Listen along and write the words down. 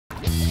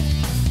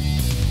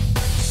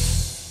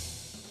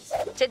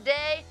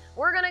Today,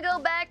 we're gonna go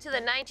back to the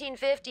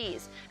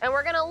 1950s, and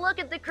we're gonna look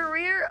at the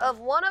career of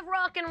one of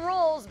rock and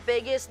roll's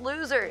biggest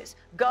losers,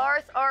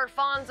 Garth or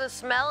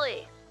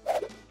Fonzasmelly.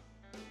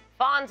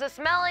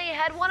 Fonzasmelly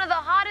had one of the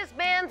hottest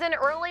bands in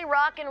early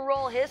rock and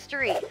roll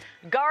history,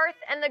 Garth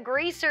and the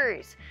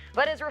Greasers,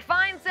 but his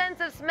refined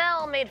sense of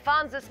smell made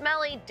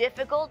Fonzasmelly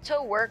difficult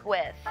to work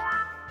with.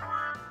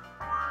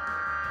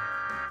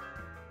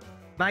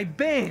 My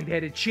band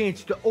had a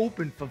chance to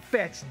open for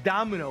Fats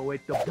Domino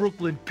at the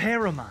Brooklyn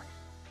Paramount.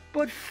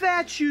 But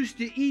Fats used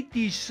to eat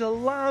these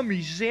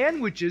salami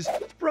sandwiches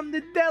from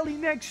the deli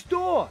next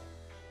door.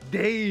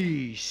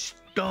 They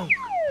stunk.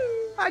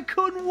 I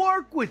couldn't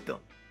work with them.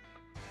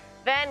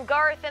 Then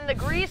Garth and the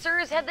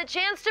Greasers had the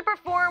chance to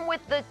perform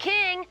with the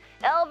king,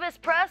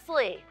 Elvis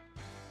Presley.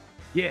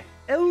 Yeah,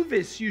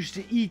 Elvis used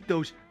to eat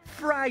those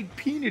fried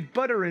peanut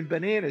butter and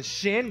banana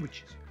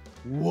sandwiches.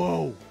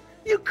 Whoa,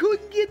 you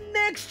couldn't get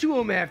next to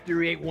him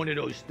after he ate one of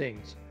those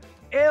things.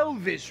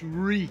 Elvis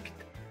reeked.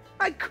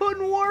 I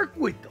couldn't work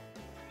with them.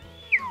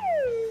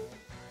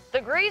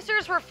 The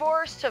Greasers were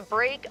forced to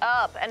break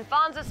up, and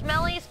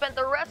Fonzasmelly spent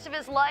the rest of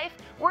his life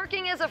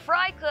working as a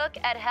fry cook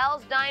at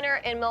Hal's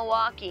Diner in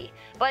Milwaukee.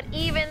 But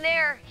even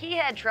there, he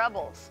had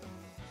troubles.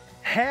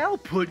 Hal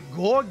put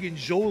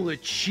Gorgonzola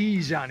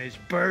cheese on his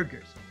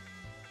burgers.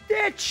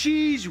 That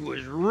cheese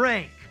was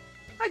rank.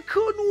 I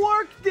couldn't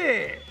work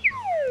there.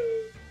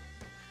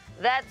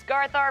 That's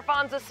Garth R.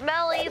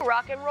 Fonzasmelly,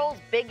 rock and roll's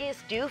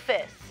biggest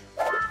doofus.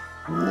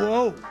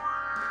 Whoa,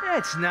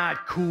 that's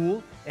not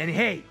cool. And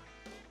hey,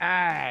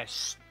 I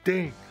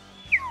stink.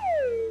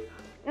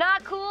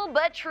 Not cool,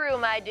 but true,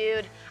 my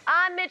dude.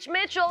 I'm Mitch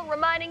Mitchell,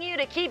 reminding you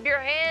to keep your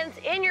hands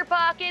in your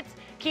pockets,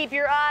 keep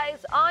your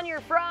eyes on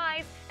your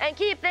fries, and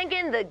keep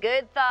thinking the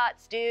good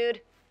thoughts,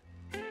 dude.